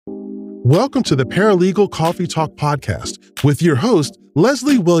Welcome to the Paralegal Coffee Talk podcast with your host,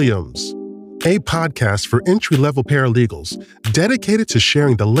 Leslie Williams, a podcast for entry-level paralegals dedicated to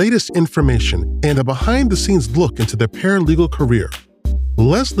sharing the latest information and a behind-the-scenes look into the paralegal career.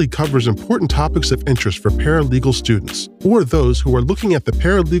 Leslie covers important topics of interest for paralegal students or those who are looking at the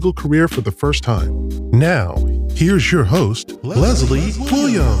paralegal career for the first time. Now, here's your host, Leslie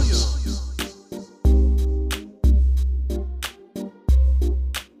Williams.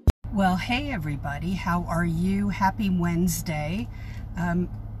 Well, hey everybody, how are you? Happy Wednesday. I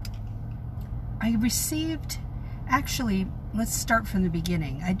received, actually, let's start from the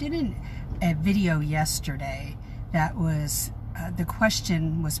beginning. I did a video yesterday that was, the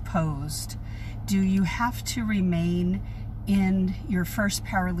question was posed, do you have to remain in your first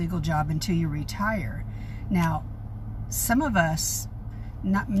paralegal job until you retire? Now, some of us,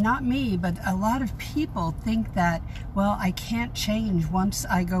 not me, but a lot of people think that, well, I can't change once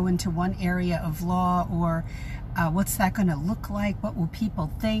I go into one area of law, or what's that going to look like? What will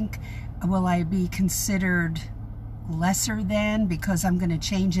people think? Will I be considered lesser than because I'm going to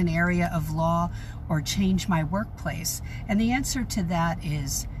change an area of law or change my workplace? And the answer to that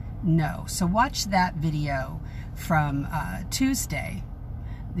is no. So watch that video from Tuesday.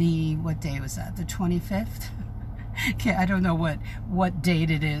 What day was that? The 25th? Okay, I don't know what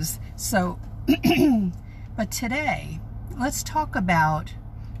date it is. So, but today, let's talk about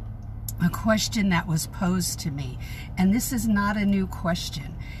a question that was posed to me. And this is not a new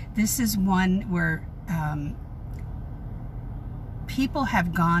question. This is one where people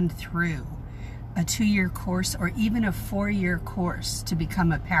have gone through a 2-year course or even a 4-year course to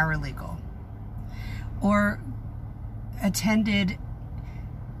become a paralegal, or attended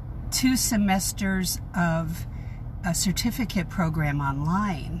 2 semesters of a certificate program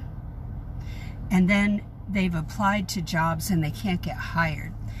online, and then they've applied to jobs and they can't get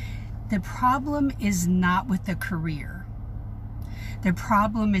hired. The problem is not with the career. The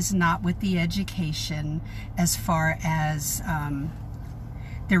problem is not with the education as far as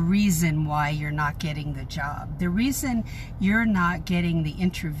the reason why you're not getting the job. The reason you're not getting the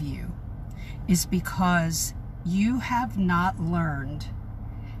interview is because you have not learned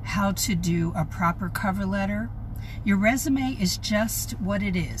how to do a proper cover letter. Your resume is just what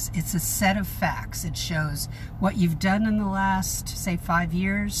it is. It's a set of facts. It shows what you've done in the last, say, 5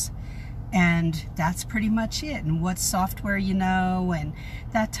 years, and that's pretty much it, and what software you know, and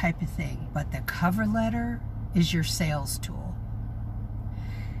that type of thing. But the cover letter is your sales tool.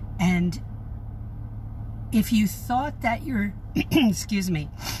 And if you thought that your, excuse me,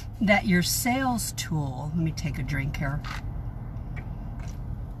 that your sales tool, let me take a drink here,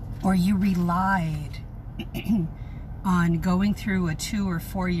 or you relied on going through a 2 or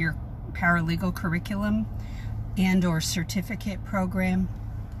 4 year paralegal curriculum and or certificate program,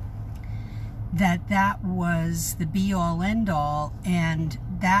 that was the be all end all and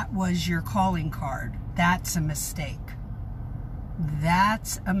that was your calling card, that's a mistake.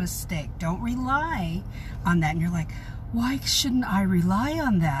 That's a mistake. Don't rely on that. And you're like, why shouldn't I rely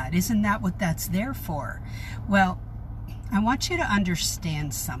on that? Isn't that what that's there for? Well, I want you to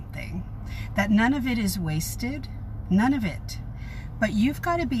understand something, that none of it is wasted, none of it. But you've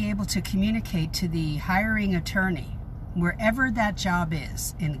got to be able to communicate to the hiring attorney, wherever that job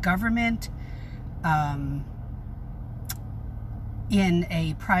is, in government, in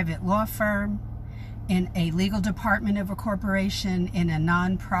a private law firm, in a legal department of a corporation, in a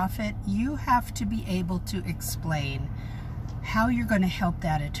nonprofit. You have to be able to explain how you're going to help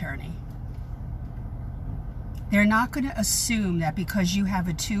that attorney. They're not going to assume that because you have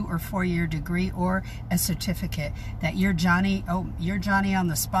a 2 or 4 year degree or a certificate that you're Johnny on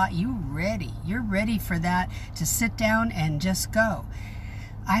the spot. You're ready for that, to sit down and just go.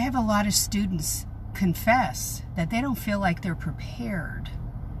 I have a lot of students confess that they don't feel like they're prepared.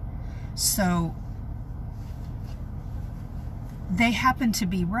 So they happen to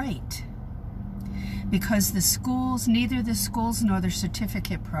be right, because the schools, neither the schools nor their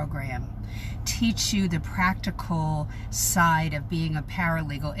certificate program teach you the practical side of being a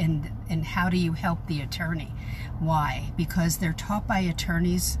paralegal, and how do you help the attorney. Why? Because they're taught by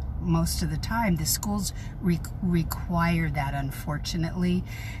attorneys most of the time. The schools require that, unfortunately,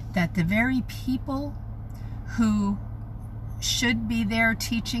 that the very people who should be there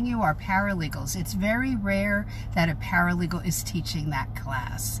teaching you are paralegals. It's very rare that a paralegal is teaching that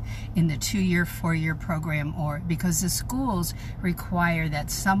class in the 2-year, 4-year program, or because the schools require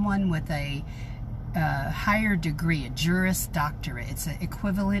that someone with a higher degree, a Juris Doctorate, it's the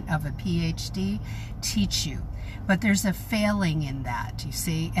equivalent of a PhD, teach you. But there's a failing in that, you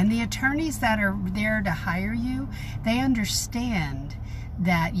see. And the attorneys that are there to hire you, they understand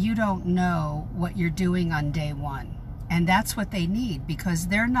that you don't know what you're doing on day one. And that's what they need, because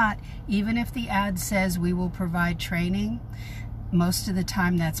they're not, even if the ad says we will provide training, most of the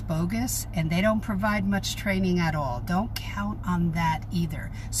time that's bogus, and they don't provide much training at all. Don't count on that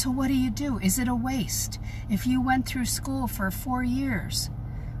either. So what do? Is it a waste? If you went through school for 4 years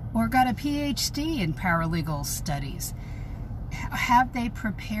or got a PhD in paralegal studies, have they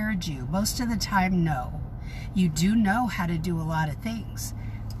prepared you? Most of the time, no. You do know how to do a lot of things,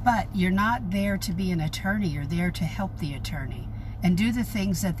 but you're not there to be an attorney. You're there to help the attorney and do the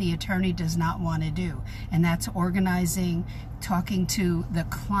things that the attorney does not want to do. And that's organizing, talking to the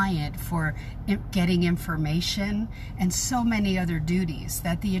client for getting information, and so many other duties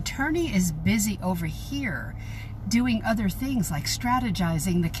that the attorney is busy over here doing other things like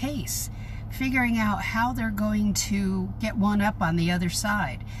strategizing the case, figuring out how they're going to get one up on the other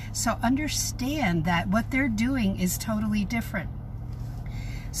side. So understand that what they're doing is totally different.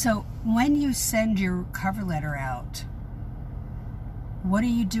 So when you send your cover letter out, what are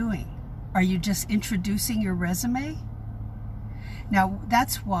you doing? Are you just introducing your resume? Now,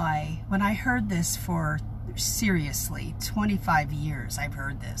 that's why when I heard this for seriously 25 years, I've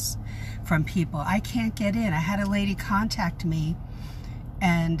heard this from people. I can't get in. I had a lady contact me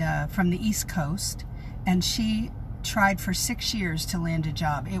and from the East Coast, and she tried for 6 years to land a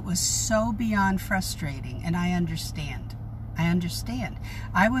job. It was so beyond frustrating, and I understand.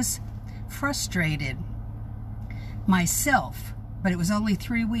 I was frustrated myself, but it was only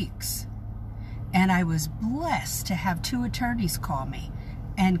 3 weeks. And I was blessed to have 2 attorneys call me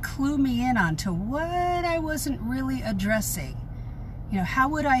and clue me in onto what I wasn't really addressing. You know, how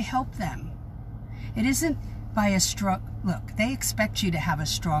would I help them? It isn't by a look, they expect you to have a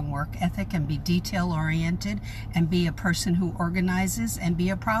strong work ethic and be detail-oriented and be a person who organizes and be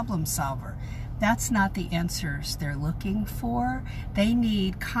a problem solver. That's not the answers they're looking for. They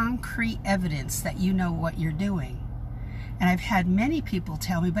need concrete evidence that you know what you're doing. And I've had many people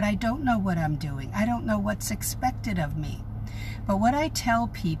tell me, but I don't know what I'm doing. I don't know what's expected of me. But what I tell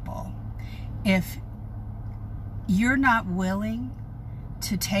people, if you're not willing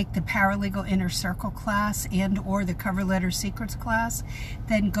to take the Paralegal Inner Circle class and or the Cover Letter Secrets class,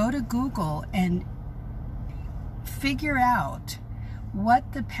 then go to Google and figure out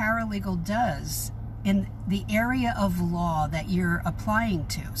what the paralegal does in the area of law that you're applying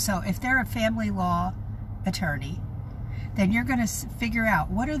to. So if they're a family law attorney, then you're going to figure out,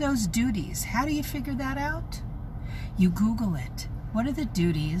 what are those duties? How do you figure that out? You Google it. What are the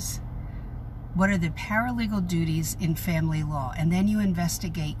duties? What are the paralegal duties in family law? And then you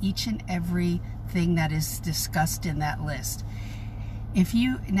investigate each and every thing that is discussed in that list.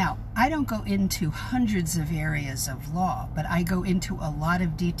 Now, I don't go into hundreds of areas of law, but I go into a lot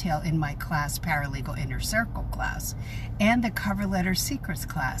of detail in my class, Paralegal Inner Circle class, and the Cover Letter Secrets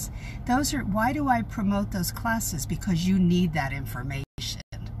class. Why do I promote those classes? Because you need that information.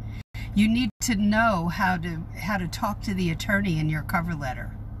 You need to know how to talk to the attorney in your cover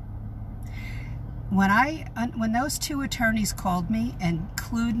letter. When those 2 attorneys called me and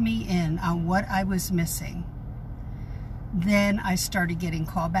clued me in on what I was missing, then I started getting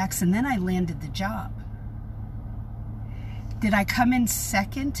callbacks, and then I landed the job. Did I come in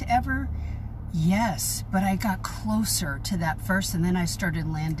second ever? Yes, but I got closer to that first, and then I started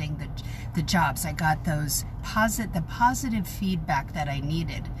landing the jobs. I got the positive feedback that I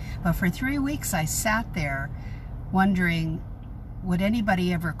needed. But for 3 weeks, I sat there wondering, would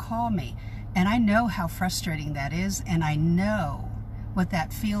anybody ever call me? And I know how frustrating that is, and I know what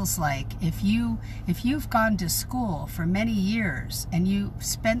that feels like. If you've gone to school for many years and you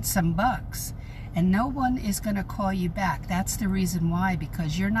spent some bucks and no one is going to call you back, that's the reason why,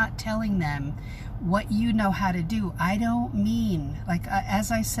 because you're not telling them what you know how to do. I don't mean, like as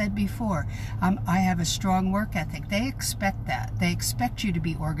I said before, I have a strong work ethic. They expect that. They expect you to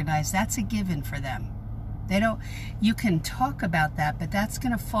be organized. That's a given for them. You can talk about that, but that's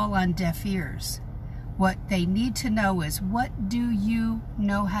going to fall on deaf ears. What they need to know is, what do you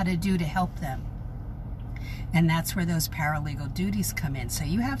know how to do to help them? And that's where those paralegal duties come in. So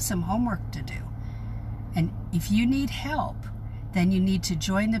you have some homework to do. And if you need help, then you need to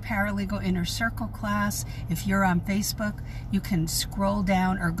join the Paralegal Inner Circle class. If you're on Facebook, you can scroll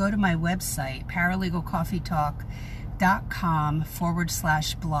down or go to my website,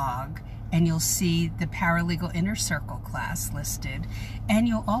 paralegalcoffeetalk.com/blog. And you'll see the Paralegal Inner Circle class listed. And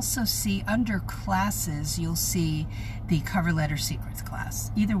you'll also see under classes, you'll see the Cover Letter Secrets class,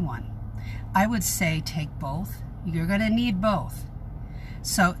 either one. I would say take both. You're going to need both.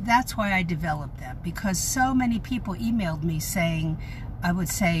 So that's why I developed them, because so many people emailed me saying, I would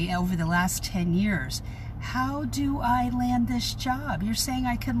say over the last 10 years, how do I land this job? You're saying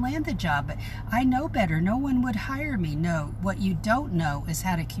I can land the job, but I know better. No one would hire me. No, what you don't know is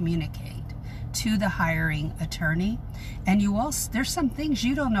how to communicate to the hiring attorney. And there's some things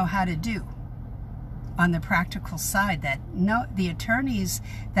you don't know how to do on the practical side that the attorneys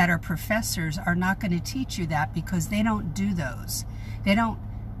that are professors are not going to teach you that, because they don't do those. They don't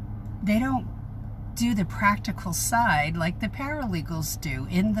do the practical side like the paralegals do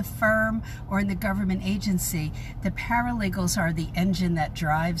in the firm or in the government agency. The paralegals are the engine that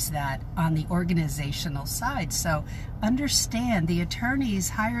drives that on the organizational side. So understand, the attorneys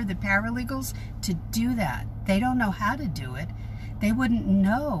hire the paralegals to do that. They don't know how to do it. They wouldn't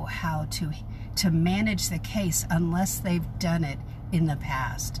know how to manage the case unless they've done it in the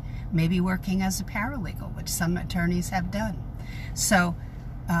past. Maybe working as a paralegal, which some attorneys have done. So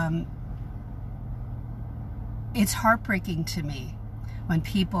it's heartbreaking to me when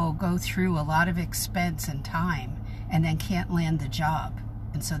people go through a lot of expense and time and then can't land the job.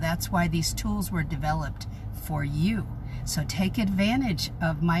 And so that's why these tools were developed for you. So take advantage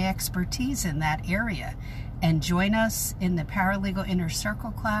of my expertise in that area and join us in the Paralegal Inner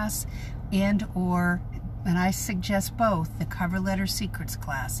Circle class and I suggest both, the Cover Letter Secrets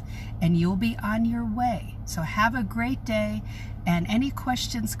class, and you'll be on your way. So have a great day, and any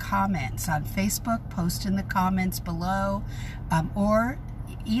questions, comments on Facebook, post in the comments below, or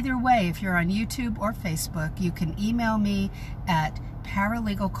either way, if you're on YouTube or Facebook, you can email me at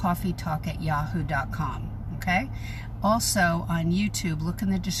paralegalcoffeetalk@yahoo.com, okay? Also on YouTube, look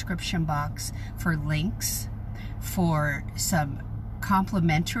in the description box for links for some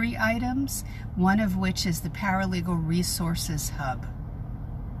complimentary items, one of which is the Paralegal Resources Hub,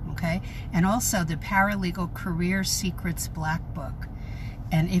 okay? And also the Paralegal Career Secrets Black Book.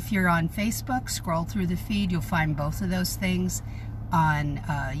 And if you're on Facebook, scroll through the feed, you'll find both of those things. On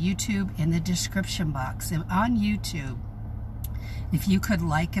YouTube, in the description box. And on YouTube, if you could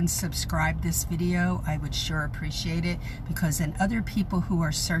like and subscribe this video, I would sure appreciate it, because then other people who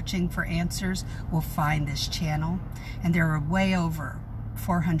are searching for answers will find this channel. And there are way over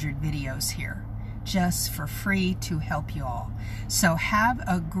 400 videos here just for free to help you all. So have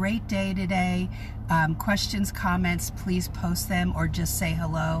a great day today. Questions, comments, please post them or just say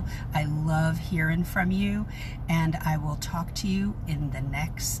hello. I love hearing from you, and I will talk to you in the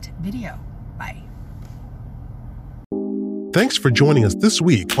next video. Bye. Thanks for joining us this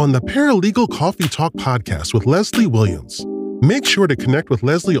week on the Paralegal Coffee Talk podcast with Leslie Williams. Make sure to connect with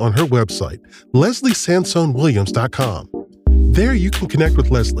Leslie on her website, lesliesansonewilliams.com. There you can connect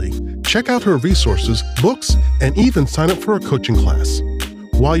with Leslie, check out her resources, books, and even sign up for a coaching class.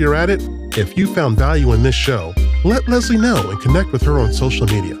 While you're at it, if you found value in this show, let Leslie know and connect with her on social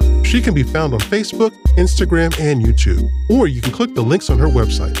media. She can be found on Facebook, Instagram, and YouTube, or you can click the links on her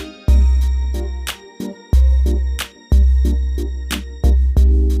website.